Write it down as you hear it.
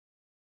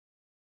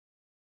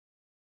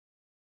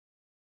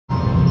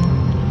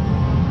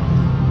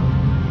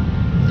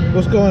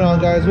What's going on,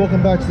 guys?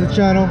 Welcome back to the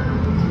channel.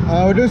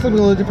 We're doing something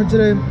a little different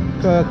today.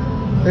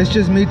 It's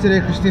just me today.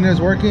 Christina is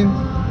working,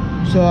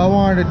 so I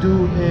wanted to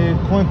do a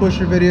coin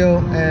pusher video.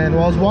 And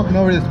while I was walking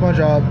over to the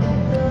Spongebob,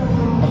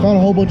 I found a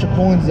whole bunch of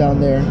coins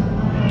down there.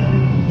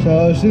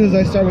 So as soon as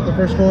I start with the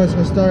first coin, it's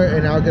gonna start,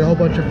 and I'll get a whole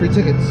bunch of free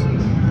tickets.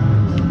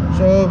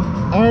 So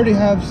I already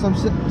have some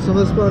of the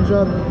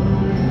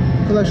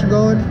Spongebob collection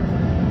going.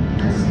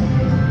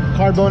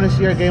 Card bonus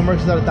here at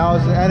GameWorks is at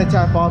 1,000, and it's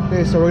half off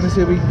day, so we're gonna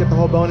see if we can get the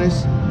whole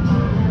bonus.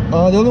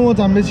 The only ones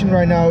I'm missing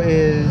right now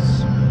is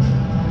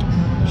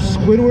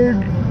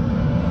Squidward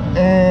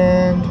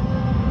and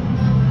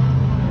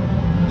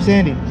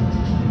Sandy.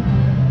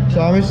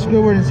 So I missed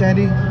Squidward and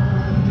Sandy.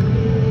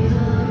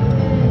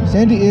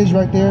 Sandy is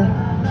right there.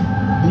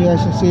 You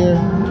guys can see her.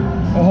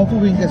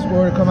 Hopefully we can get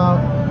Squidward to come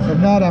out. If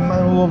not, I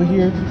might move over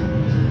here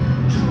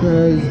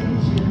because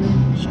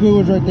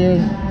Squidward's right there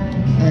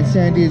and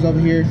Sandy is over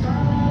here.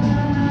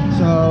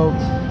 So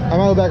I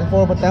might go back and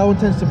forth, but that one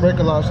tends to break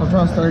a lot, so I'm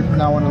trying to start from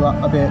that one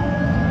a bit.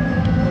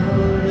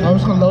 So I'm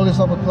just gonna load this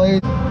up with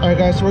plays. Alright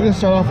guys, so we're gonna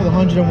start off with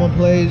 101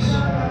 plays.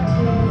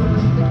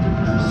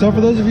 So for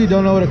those of you who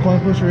don't know what a coin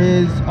pusher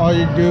is, all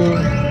you do,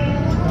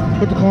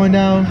 put the coin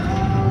down,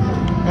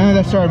 and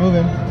that started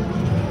moving.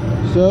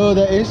 So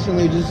that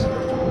instantly just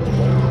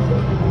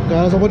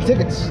got us a bunch of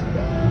tickets.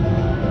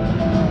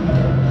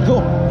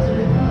 Cool.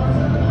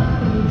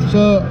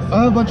 So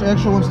I have a bunch of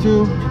extra ones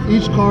too.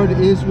 Each card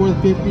is worth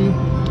 50,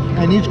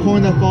 and each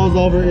coin that falls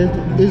over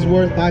is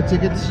worth 5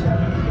 tickets.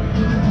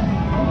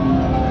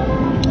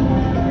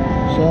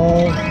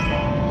 So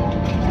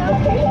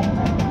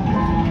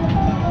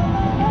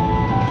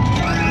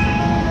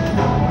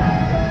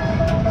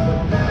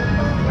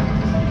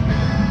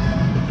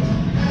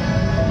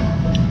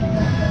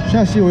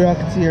trying to see where y'all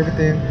can see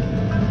everything.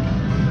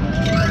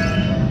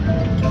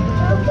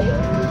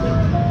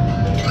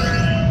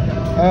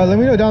 Let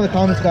me know down in the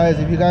comments, guys,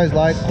 if you guys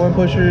like coin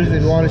pushers,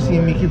 if you want to see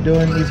me keep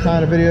doing these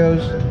kind of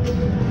videos.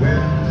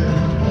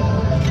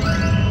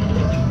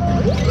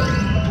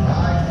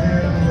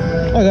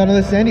 Oh, I got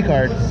another Sandy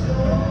card.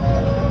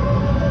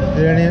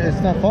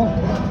 It's not falling.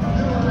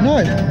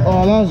 Nice.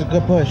 Oh, that was a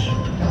good push.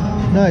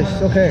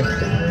 Nice. Okay.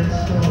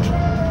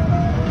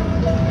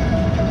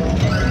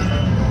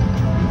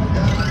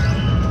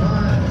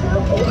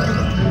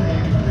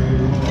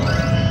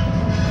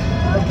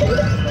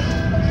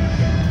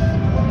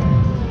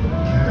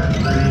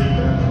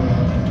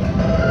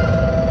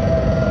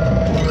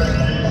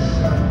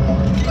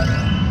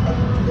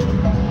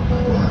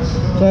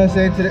 So I was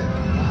saying today,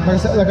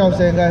 like I was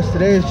saying, guys,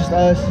 today is just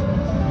us.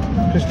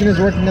 Christina's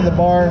working in the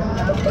bar,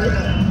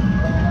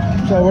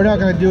 so we're not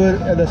gonna do it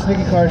at the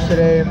sneaky cars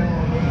today.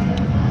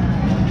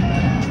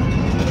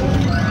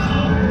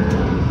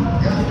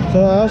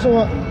 So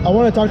I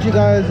want to talk to you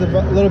guys a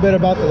little bit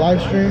about the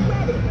live stream.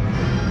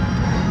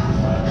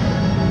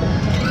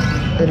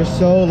 It is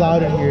so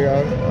loud in here.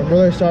 I'm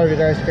really sorry if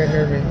you guys can't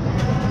hear me.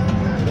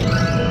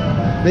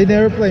 They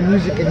never play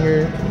music in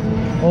here.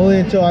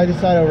 Only until I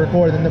decide to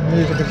record, and the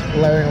music is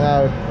blaring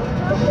loud.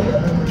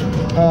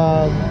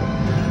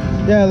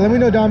 Yeah, let me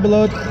know down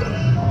below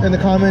in the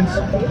comments,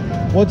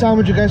 what time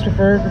would you guys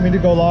prefer for me to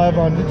go live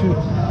on YouTube?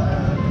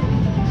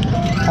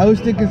 I was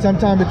thinking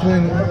sometime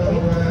between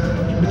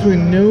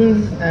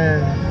noon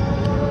and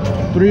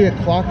 3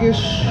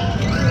 o'clock-ish.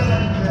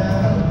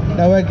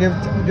 That way I give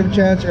a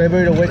chance for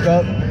everybody to wake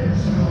up.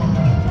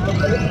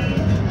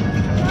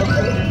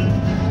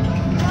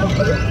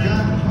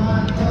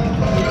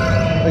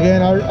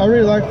 Again, I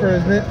really like for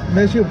as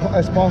many people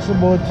as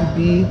possible to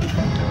be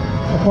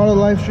a part of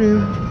the live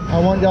stream. I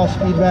want y'all's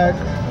feedback.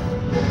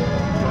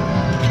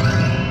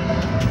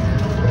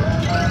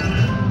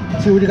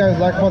 See what you guys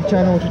like about the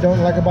channel, what you don't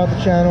like about the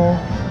channel,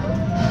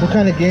 what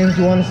kind of games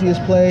you want to see us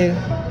play.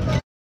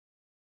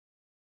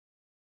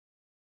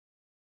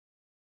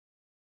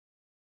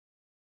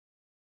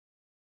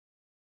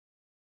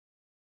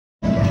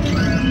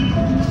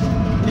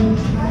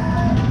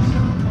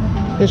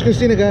 Here's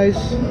Christina, guys.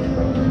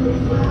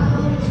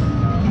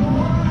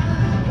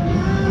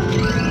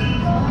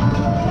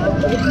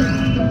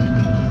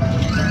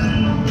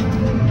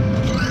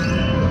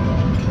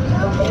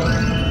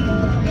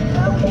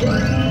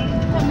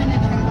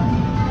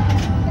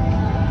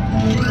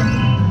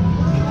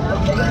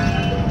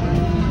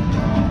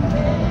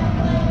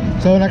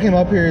 So when I came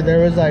up here, there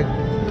was like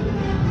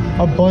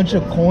a bunch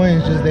of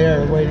coins just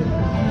there waiting.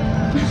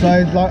 So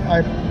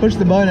I pushed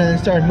the button and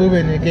it started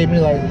moving, and it gave me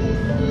like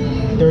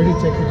 30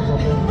 tickets or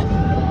something.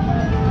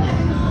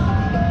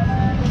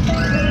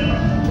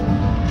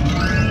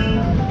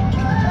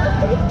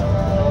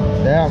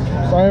 Damn,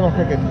 sorry if I'm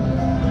crooked.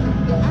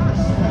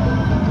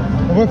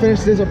 I'm gonna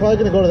finish this. I'm probably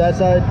gonna go to that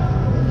side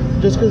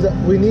just because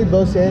we need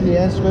both Sandy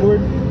and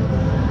Squidward.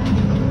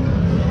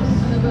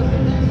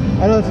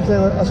 I know that's what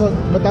I'm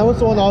saying, but that one's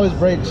the one that always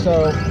breaks,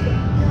 so.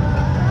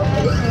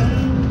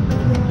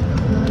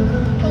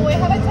 Well, we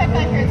have a tech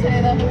on here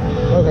today, though.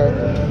 Okay.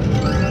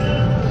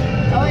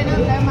 Oh, wait, no,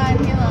 never mind.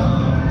 Halo.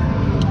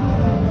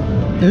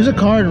 There's a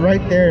card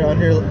right there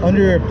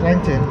under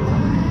Plankton.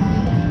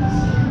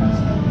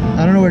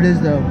 I don't know where it is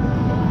though.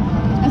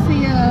 I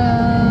see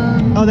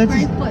Oh, that's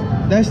right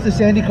foot. that's the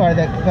sandy car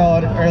that fell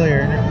out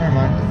earlier. Never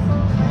mind.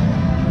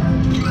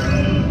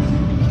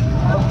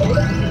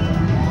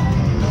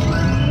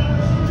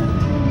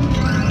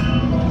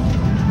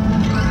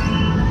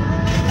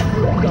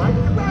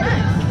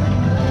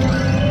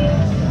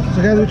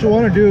 So guys, what you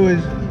want to do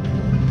is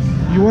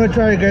you want to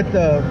try to get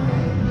the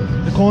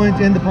coins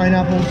in the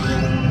pineapples.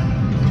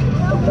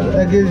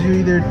 That gives you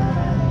either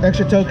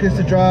extra tokens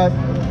to drop,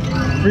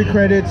 free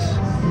credits,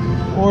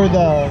 or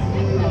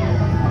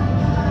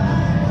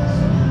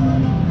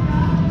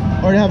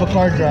to have a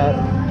card drop.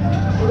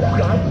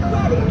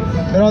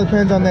 It all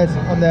depends on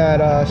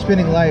that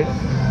spinning light.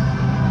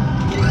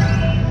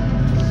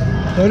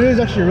 So it is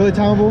actually really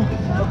timeable,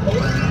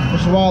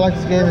 which is why I like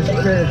this game.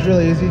 It's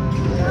really easy.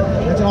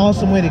 It's an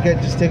awesome way to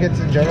get just tickets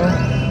in general.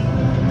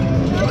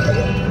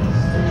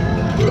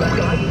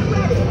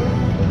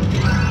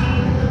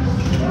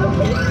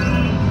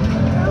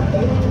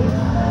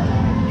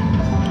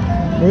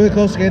 We're really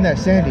close to getting that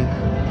sandy.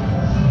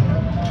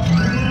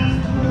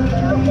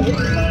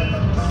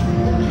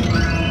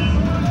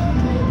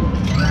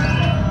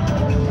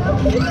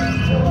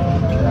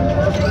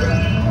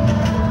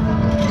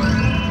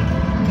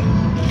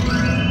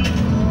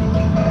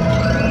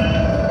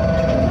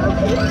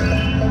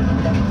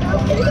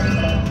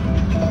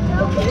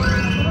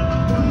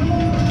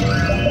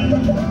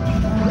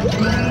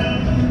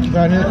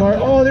 Got a new card.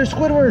 Oh, there's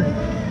Squidward.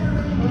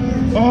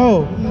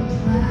 Oh.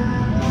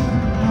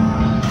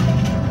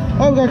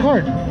 Oh, we got a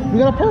card. We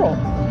got a pearl.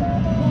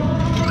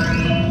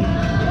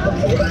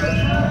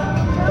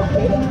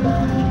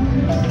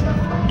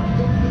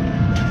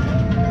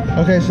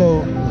 Okay,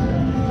 so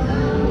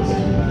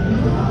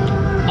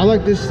I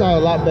like this style a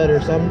lot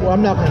better, so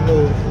I'm not gonna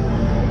move.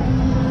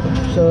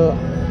 So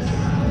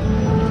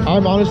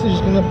I'm honestly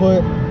just gonna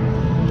put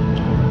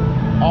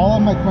all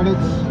of my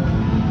credits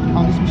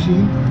on this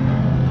machine,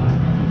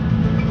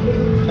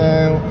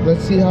 and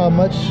let's see how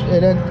much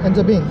it ends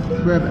up being.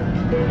 Grab it.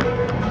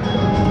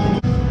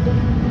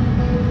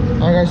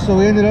 Alright guys, so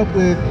we ended up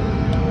with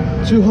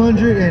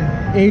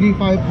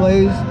 285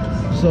 plays.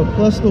 So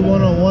plus the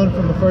one-on-one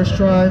from the first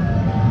try,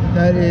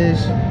 that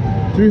is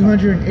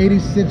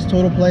 386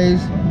 total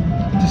plays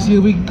to see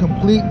if we can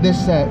complete this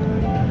set.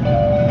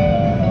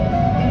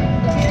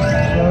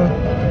 So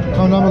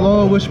comment down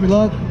below, wish me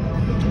luck,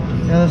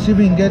 and let's see if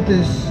we can get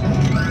this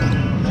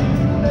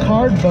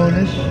card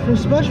bonus from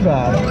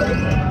Spongebob.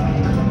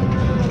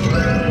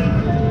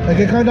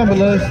 Again, comment down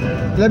below,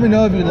 let me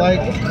know if you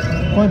like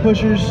coin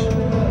pushers.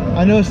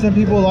 I know some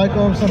people like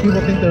them, some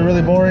people think they're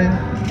really boring.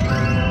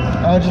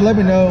 Just let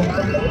me know.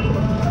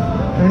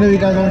 Let me know if you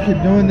guys want to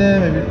keep doing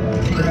them. If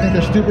you think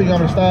they're stupid, you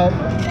want me to stop.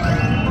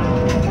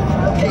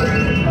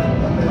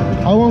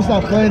 I won't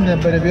stop playing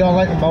them, but if you don't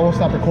like them, I won't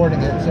stop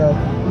recording it. So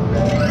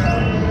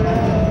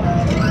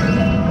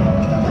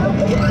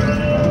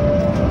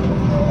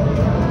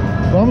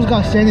we almost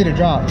got Sandy to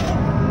drop.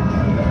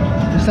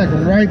 It's like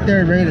right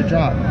there, ready to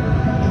drop.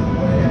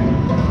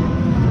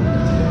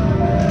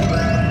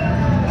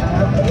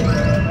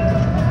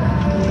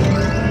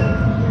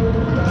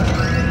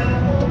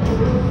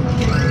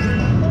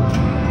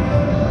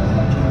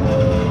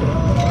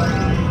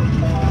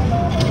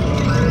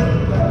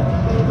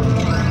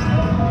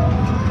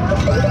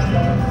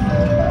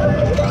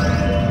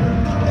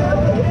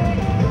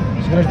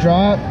 Gonna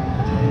drop.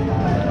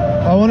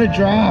 I want to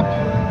drop.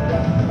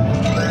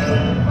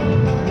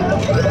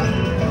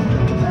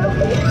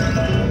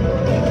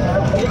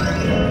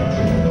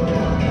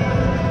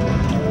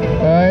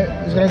 All right,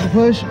 just gotta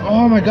push.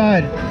 Oh my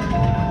God.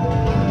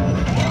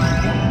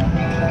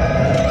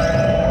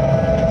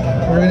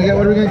 What are we gonna get?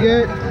 What are we gonna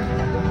get?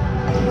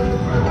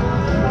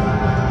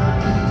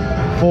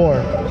 4.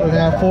 So we're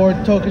gonna have 4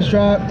 tokens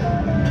drop.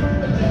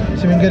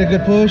 So we can get a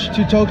good push.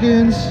 2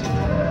 tokens.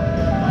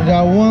 We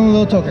got 1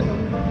 little token.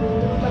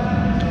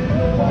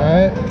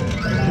 Alright,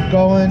 keep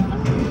going.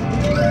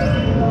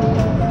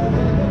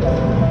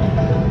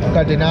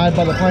 Got denied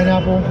by the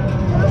pineapple.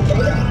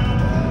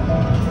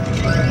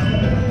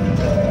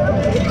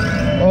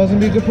 Oh, it's gonna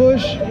be a good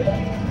push.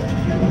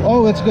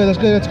 Oh, that's good, that's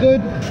good, that's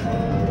good.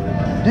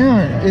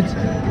 Darn, it's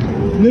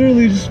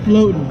literally just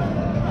floating.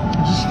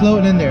 It's just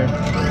floating in there.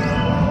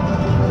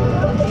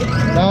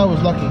 That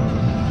was lucky.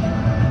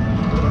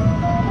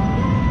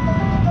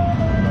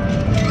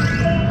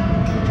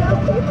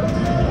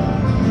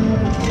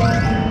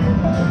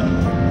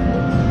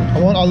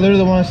 I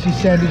literally want to see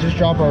Sandy just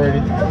drop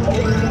already.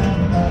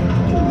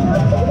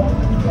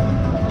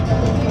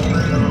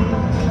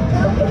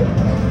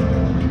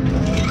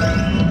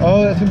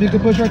 Oh, that's gonna be a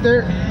good push right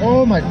there.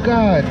 Oh my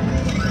God.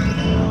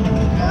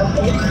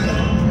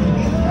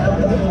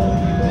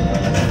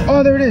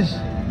 Oh, there it is.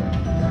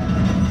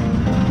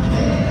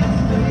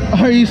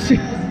 Are you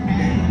serious?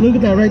 Look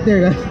at that right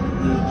there, guys.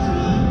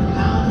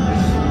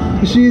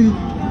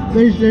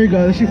 There you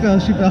go. She fell.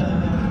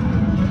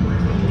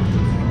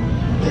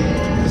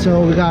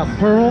 So we got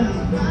pearl.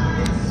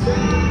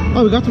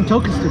 Oh, we got some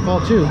tokens to fall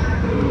too.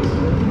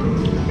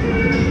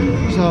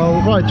 So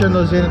we'll probably turn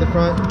those in at the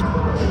front.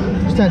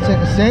 trying to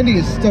check. Sandy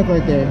is stuck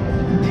right there.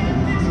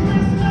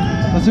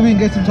 Let's see if we can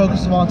get some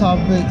tokens on top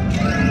of it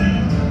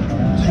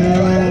to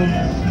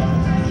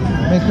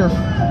make her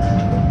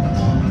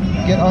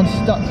get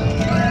unstuck.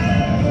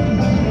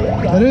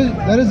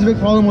 That is the big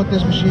problem with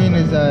this machine,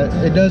 is that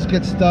it does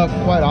get stuck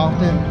quite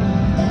often,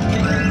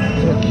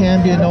 so it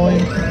can be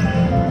annoying.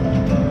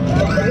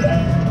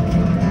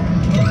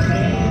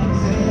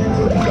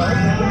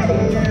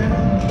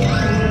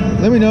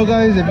 Let me know,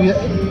 guys,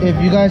 if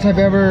you guys have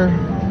ever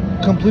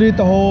completed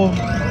the whole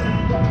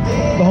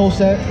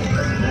set.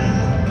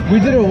 We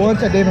did it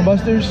once at Dave &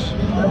 Buster's,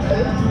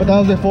 but that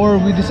was before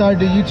we decided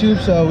to YouTube,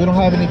 so we don't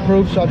have any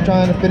proof. So I'm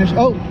trying to finish.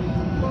 Oh,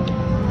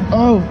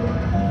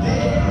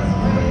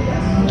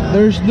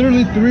 there's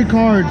literally 3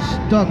 cards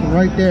stuck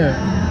right there.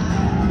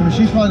 I mean,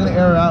 she's probably gonna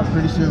air out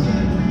pretty soon.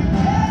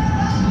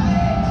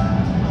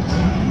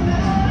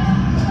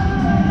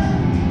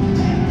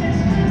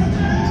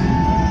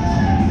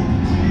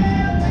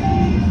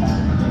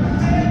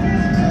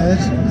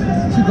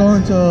 Let's keep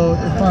going until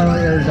it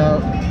finally airs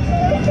out.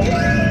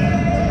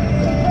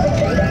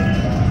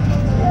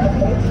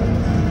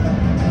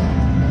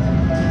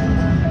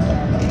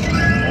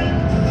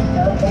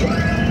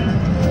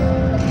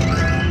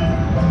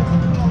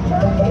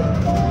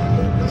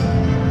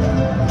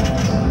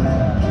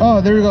 Oh,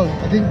 there we go.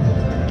 I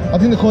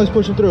think the coin's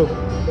pushing through.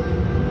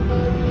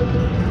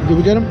 Did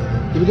we get him?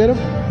 Did we get him?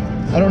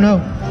 I don't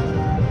know.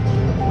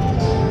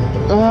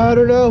 I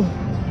don't know.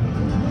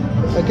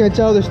 I can't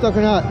tell if they're stuck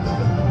or not.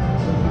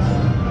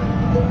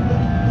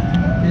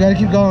 You gotta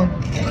keep going.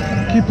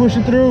 Keep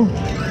pushing through.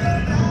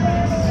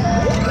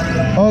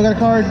 Oh, I got a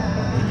card.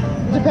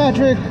 It's a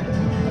Patrick.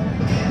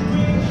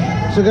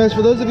 So guys,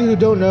 for those of you who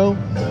don't know,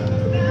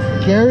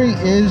 Gary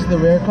is the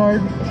rare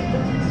card.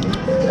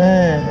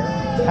 And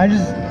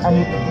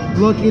I'm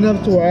lucky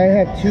enough to where I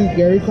have 2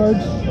 Gary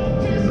cards.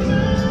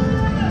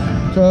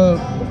 So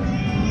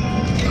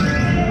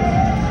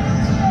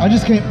I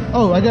just came.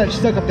 Oh, I got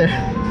stuck up there.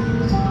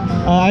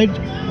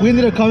 We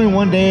ended up coming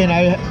one day, and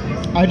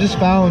I just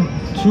found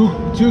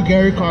two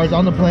Gary cards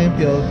on the playing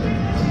field.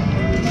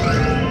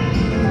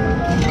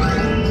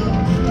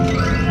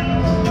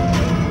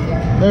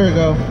 There we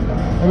go.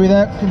 Maybe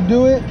that can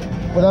do it.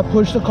 Will that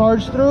push the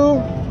cards through?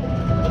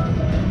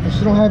 I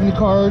still don't have any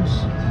cards.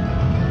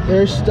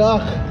 They're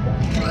stuck.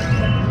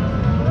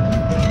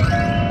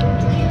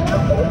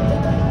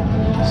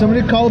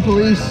 Somebody call the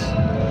police.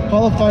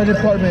 Call the fire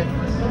department.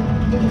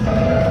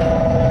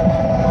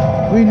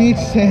 We need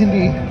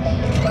Sandy.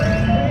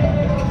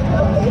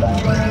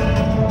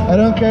 I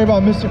don't care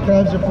about Mr.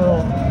 Krabs or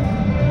Pearl.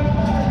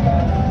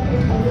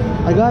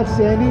 I got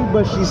Sandy,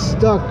 but she's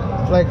stuck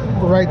like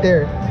right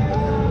there.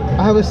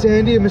 I have a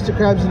Sandy, a Mr.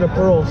 Krabs, and a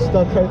Pearl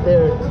stuck right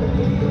there.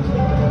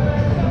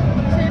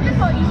 Sandy's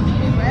not used to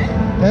eating, right?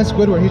 That's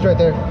Squidward, he's right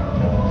there.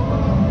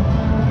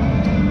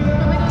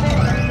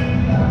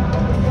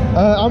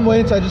 I'm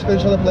waiting until I just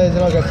finish all the plays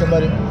and I'll get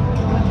somebody.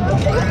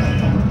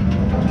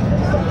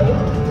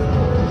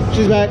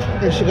 She's back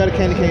and she got a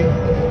candy cane.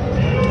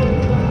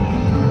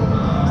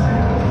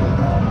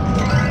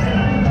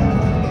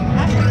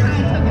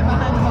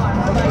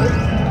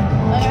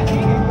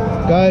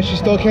 Guys, she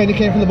stole candy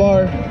cane from the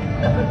bar.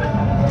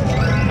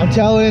 I'm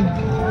telling.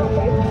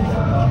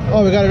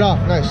 Oh, we got it off.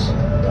 Nice.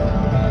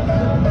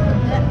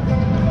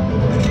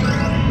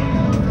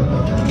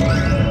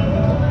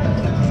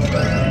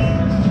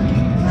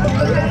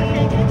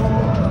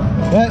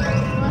 What?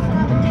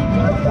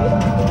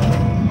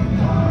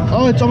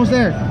 Oh, it's almost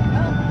there.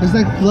 It's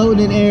like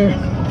floating in air.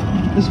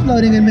 It's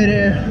floating in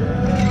midair.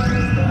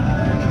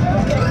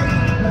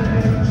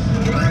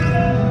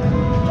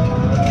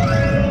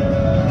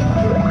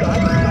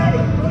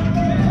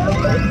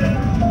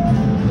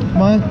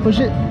 Come on, push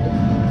it.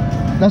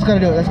 That's gotta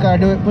do it. That's gotta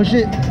do it. Push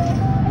it.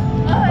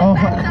 Oh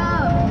my God.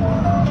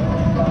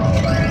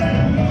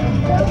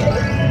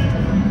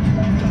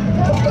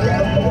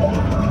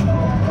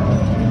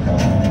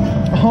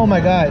 Oh my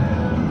God.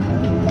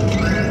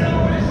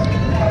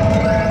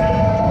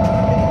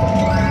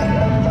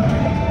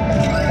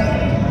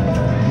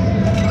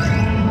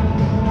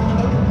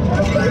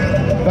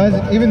 Guys,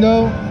 even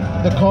though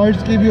the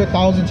cards give you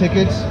 1,000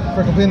 tickets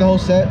for completing the whole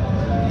set,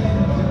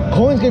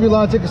 coins give you a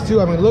lot of tickets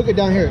too. I mean, look at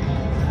down here.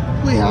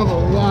 We have a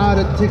lot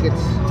of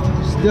tickets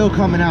still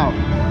coming out.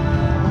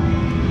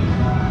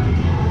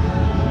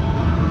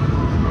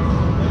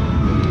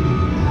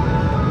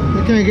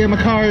 I can't get my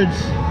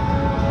cards.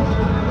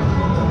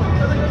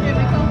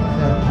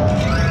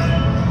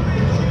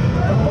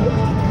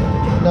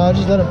 No,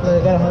 just let it play.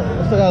 I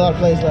still got a lot of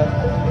plays left.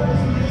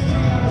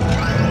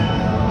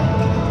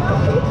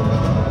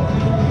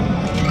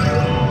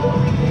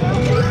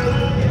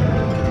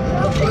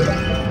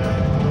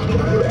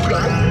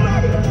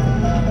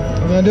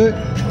 I'm gonna do it.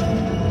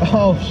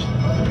 Oh.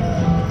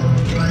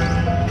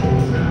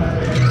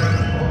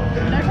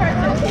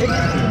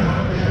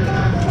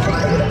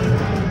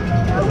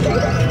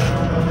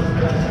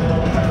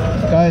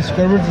 Guys,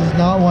 Squidward does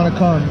not want to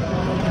come.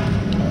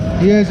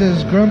 He is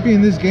as grumpy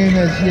in this game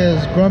as he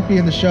is grumpy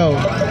in the show.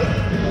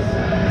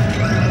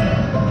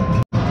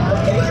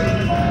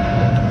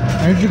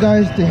 I urge you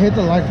guys to hit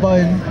the like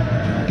button.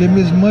 Give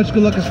me as much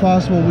good luck as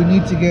possible. We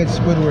need to get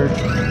Squidward.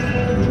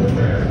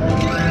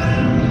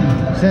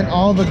 Send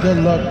all the good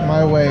luck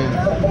my way.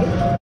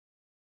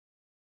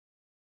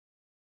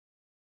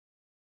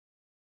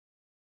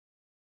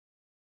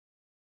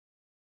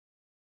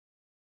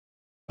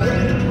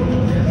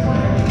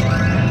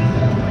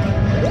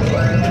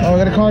 Oh, I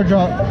got a card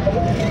drop.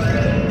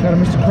 Got a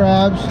Mr.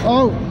 Krabs.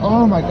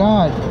 Oh my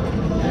god.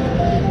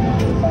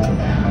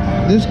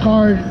 This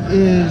card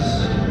is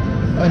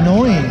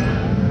annoying.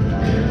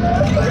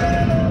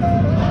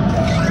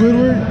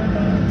 Squidward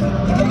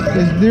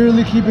is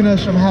literally keeping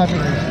us from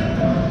happiness.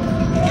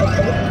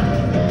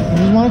 We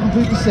just want to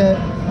complete the set.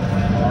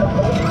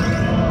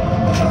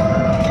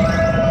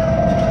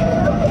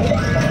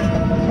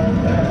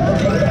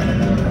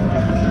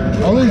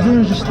 All he's doing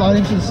is just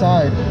sliding to the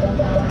side.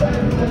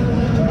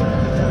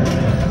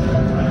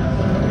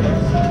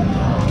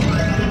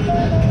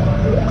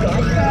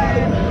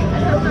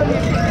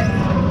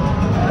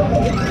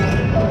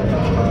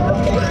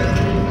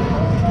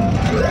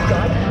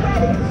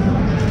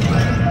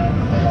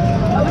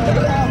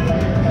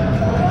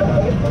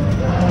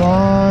 Come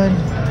on.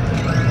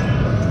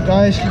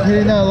 Guys, keep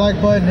hitting that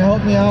like button.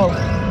 Help me out.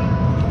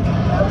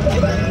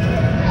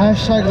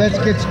 Hashtag let's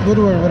get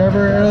Squidward.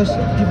 Whatever else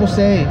people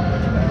say.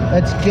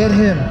 Let's get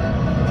him.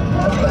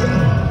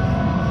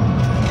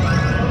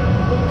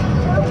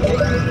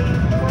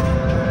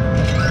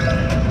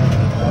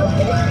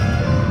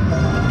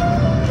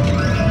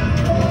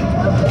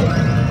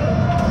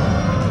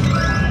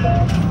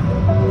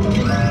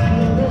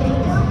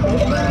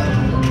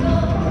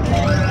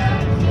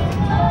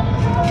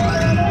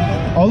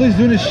 All he's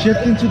doing is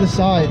shifting to the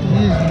side.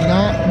 He is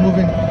not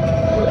moving.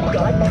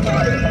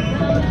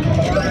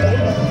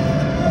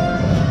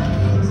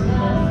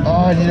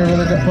 Oh, I need a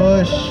really good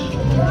push.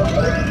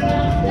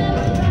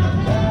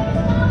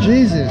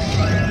 Jesus.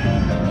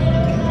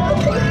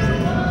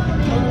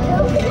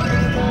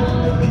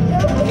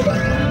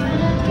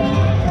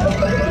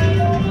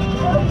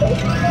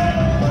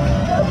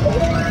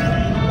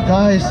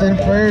 Guys, send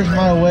prayers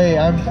my way.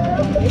 I'm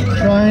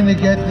trying to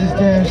get this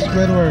damn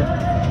Squidward.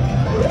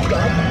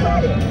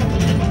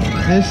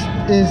 This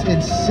is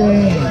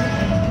insane.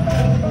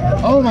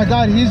 Oh my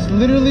god, he's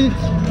literally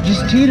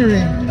just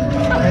teetering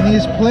and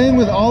he's playing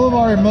with all of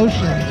our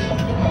emotions.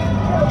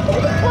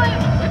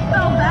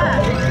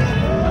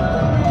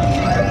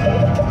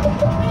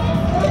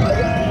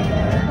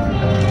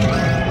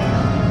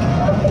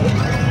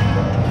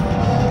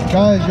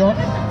 Guys,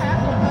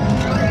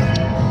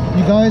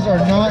 you guys are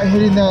not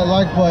hitting that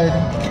like button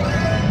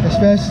as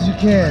fast as you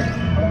can.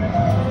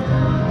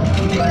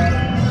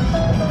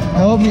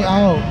 Help me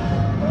out.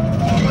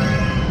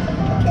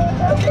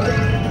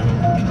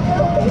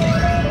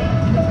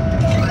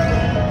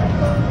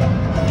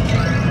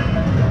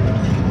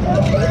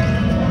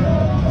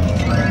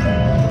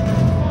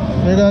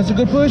 There you go, that's a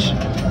good push.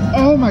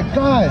 Oh my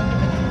god.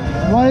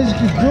 Why does he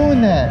keep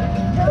doing that?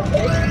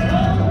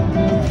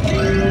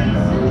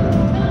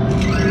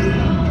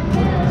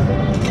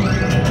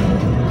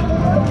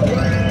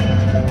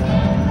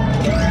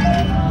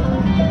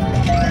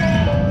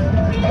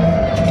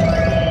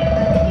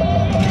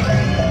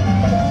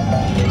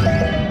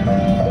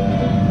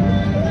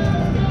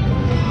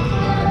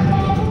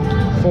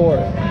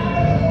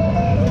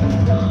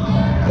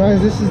 Guys,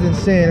 this is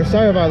insane. I'm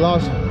sorry if I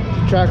lost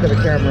track of the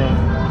camera.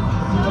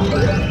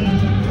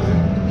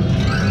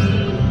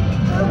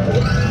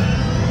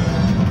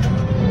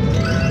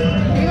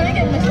 You're gonna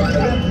get Mr.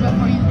 Krabs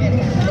before you get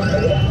here.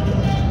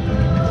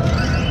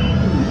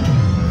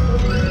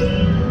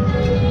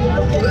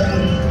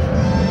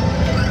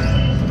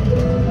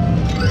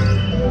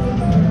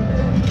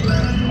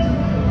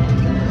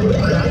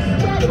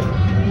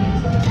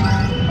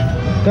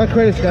 Got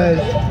credits, guys.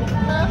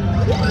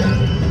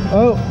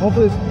 Oh,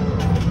 hopefully it's...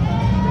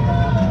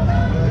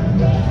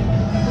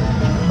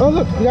 Oh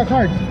look, we got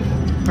cards.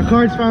 Our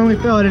cards finally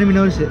fell. I didn't even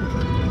notice it.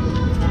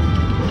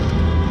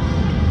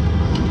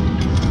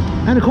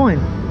 And a coin.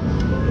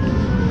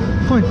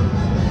 Coin.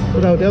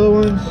 Without the other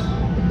ones.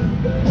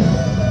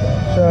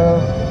 So,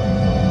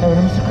 having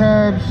a Mr.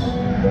 Krabs,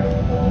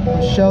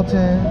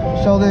 Sheldon,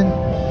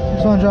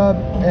 Spongebob,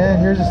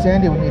 and here's a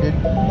Sandy we needed.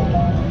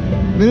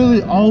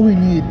 Literally all we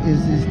need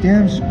is this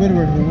damn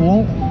Squidward who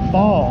won't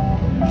fall.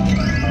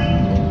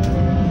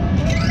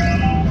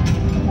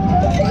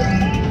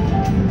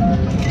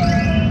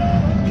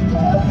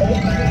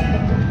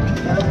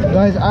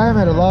 Guys, I am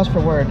at a loss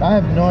for words. I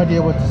have no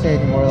idea what to say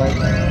anymore. Like,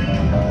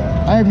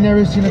 I have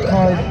never seen a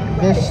card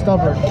this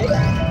stubborn.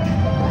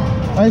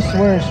 I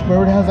swear,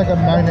 Squidward has like a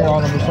magnet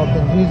on him or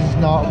something. He does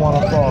not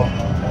want to fall.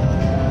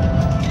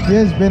 He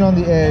has been on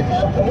the edge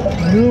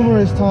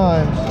numerous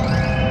times,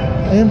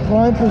 in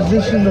prime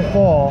position to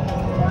fall.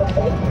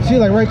 See,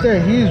 like right there,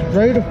 he's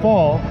ready to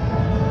fall,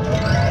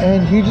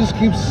 and he just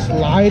keeps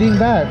sliding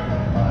back.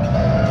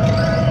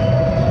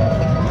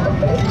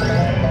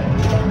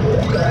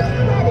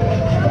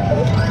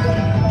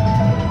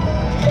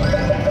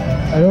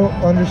 I don't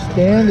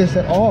understand this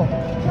at all.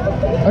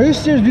 Are you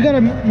serious? We got a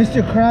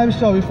Mr. Krabs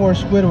shell before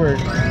Squidward.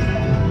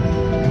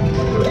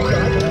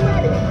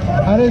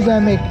 How does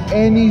that make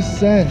any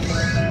sense?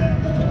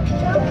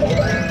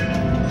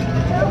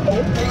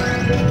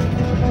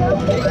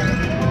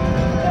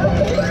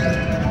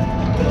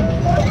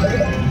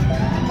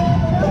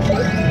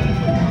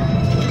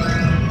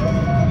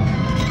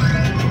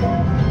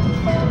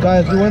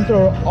 Guys, we went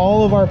through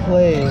all of our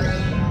plays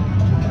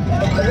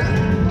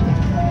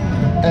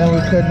and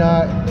we could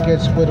not get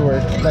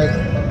Squidward. Like,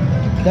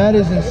 that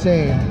is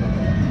insane.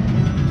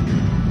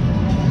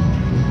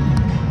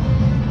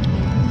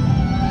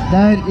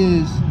 That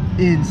is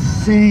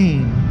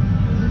insane.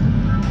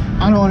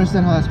 I don't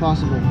understand how that's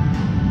possible.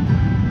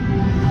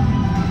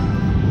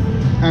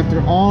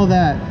 After all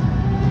that,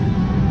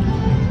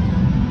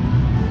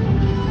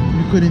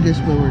 you couldn't get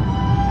Squidward.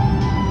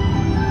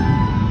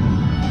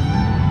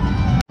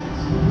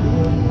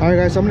 Alright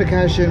guys, so I'm gonna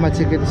cash in my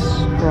tickets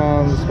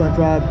from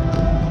Spongebob.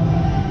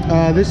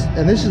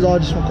 This is all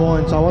just from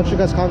coins, so I want you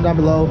guys to comment down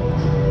below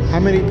how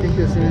many you think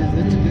this is.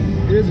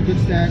 It is a good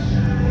stack.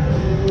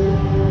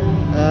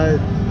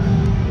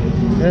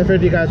 And if any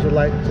of you guys would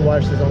like to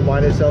watch this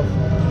unwind itself.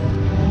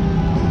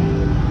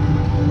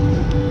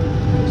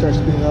 Start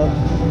speeding up.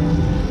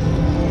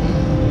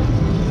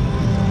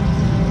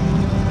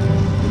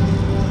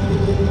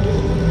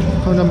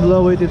 Comment down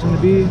below what you think it's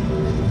gonna be.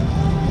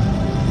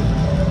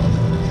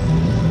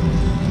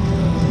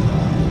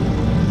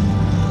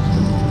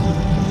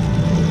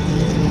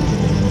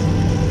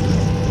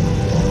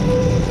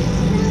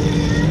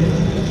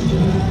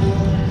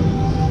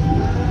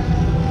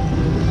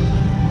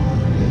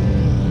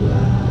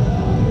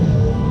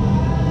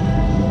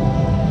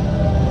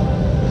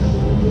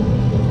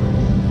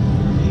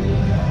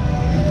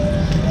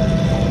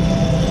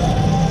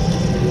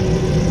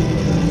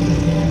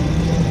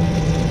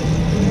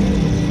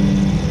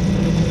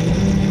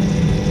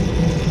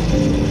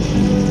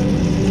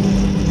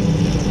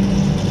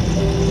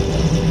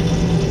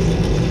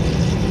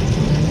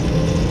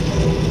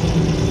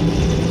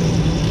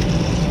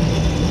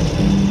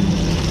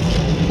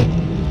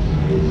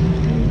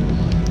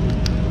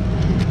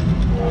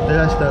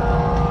 That's stuck.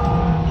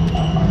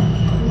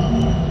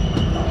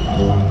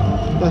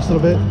 Last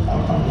little bit.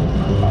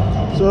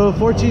 So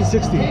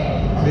 1460.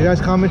 You guys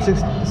comment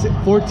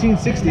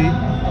 1460.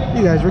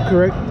 You guys were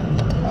correct.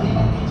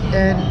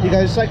 And you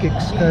guys are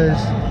psychics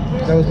because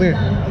that was weird.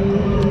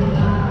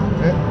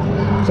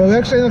 Yeah. So we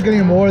actually ended up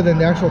getting more than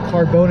the actual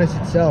card bonus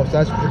itself.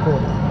 So that's pretty cool.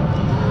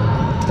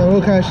 So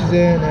we'll cash is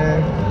in,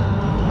 and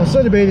I'm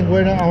still debating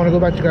where I want to go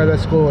back to grab that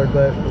scoreboard,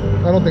 but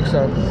I don't think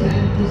so.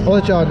 I'll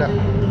let y'all know.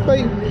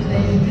 Bye.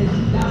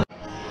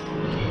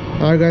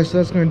 Alright guys, so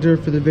that's going to do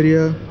it for the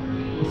video.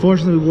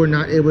 Unfortunately, we were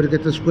not able to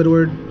get the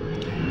Squidward,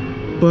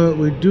 but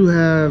we do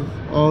have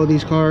all of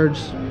these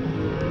cards.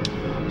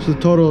 So the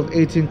total of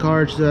 18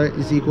 cards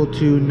is equal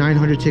to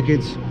 900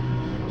 tickets.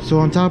 So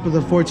on top of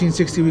the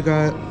 1460 we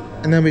got,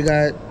 and then we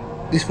got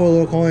these 4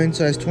 little coins,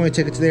 so that's 20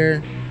 tickets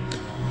there.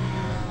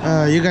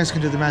 You guys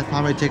can do the math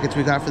how many tickets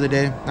we got for the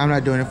day. I'm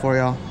not doing it for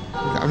y'all.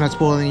 I'm not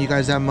spoiling you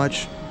guys that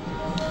much.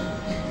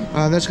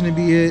 That's going to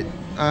be it.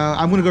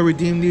 I'm going to go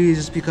redeem these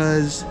just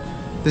because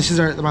this is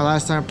my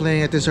last time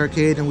playing at this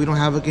arcade and we don't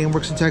have a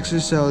GameWorks in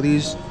Texas, so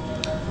these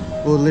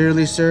will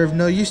literally serve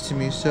no use to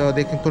me, so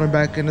they can put them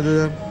back into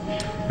the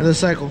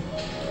cycle.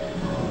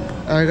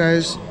 Alright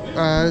guys,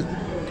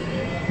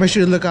 make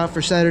sure to look out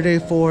for Saturday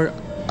for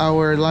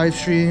our live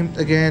stream.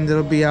 Again,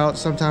 that'll be out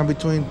sometime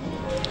between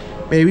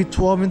 12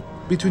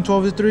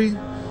 to 3.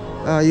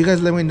 You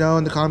guys let me know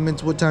in the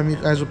comments what time you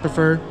guys would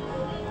prefer.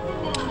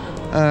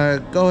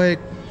 Go ahead,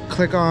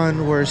 click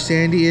on where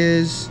Sandy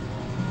is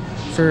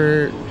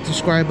for the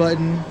subscribe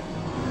button.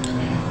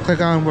 Click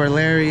on where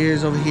Larry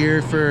is over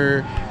here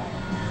for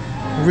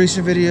a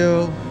recent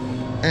video,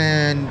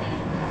 and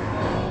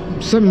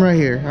something right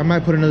here. I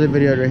might put another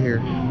video right here.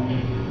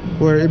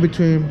 We're in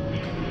between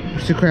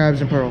Mr.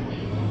 Krabs and Pearl.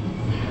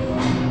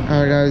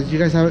 Alright guys, you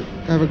guys have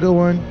a good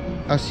one.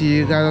 I'll see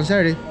you guys on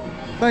Saturday.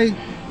 Bye.